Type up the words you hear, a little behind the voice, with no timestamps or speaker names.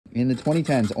In the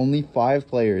 2010s, only 5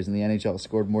 players in the NHL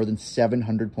scored more than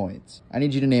 700 points. I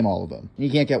need you to name all of them.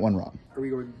 You can't get one wrong. Are we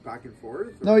going back and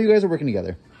forth? Or? No, you guys are working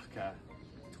together. Okay.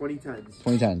 2010s.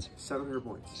 2010s. 700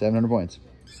 points. 700 points.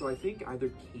 So I think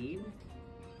either Kane,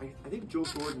 I think Joe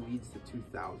Gordon leads the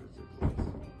 2000s in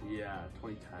points. Yeah,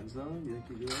 2010s though? You think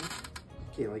you do that?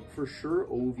 Okay, like for sure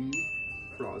Ovi,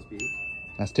 Crosby.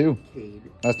 That's 2. Kane.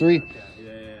 That's 3. Okay,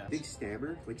 yeah. Big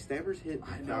Stammer. Like Stammer's hit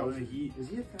 1,000. Is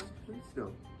he at 1,000 points?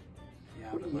 No. Yeah,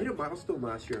 But he hit a milestone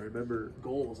last year, I remember.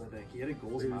 Goals, I think. He hit a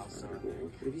goals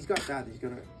milestone. If he's got that, he's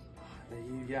gonna...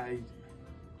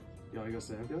 You want to go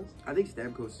Stamkos? I think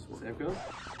Stamkos is one. Stamkos?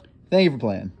 Thank you for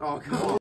playing. Oh, come on.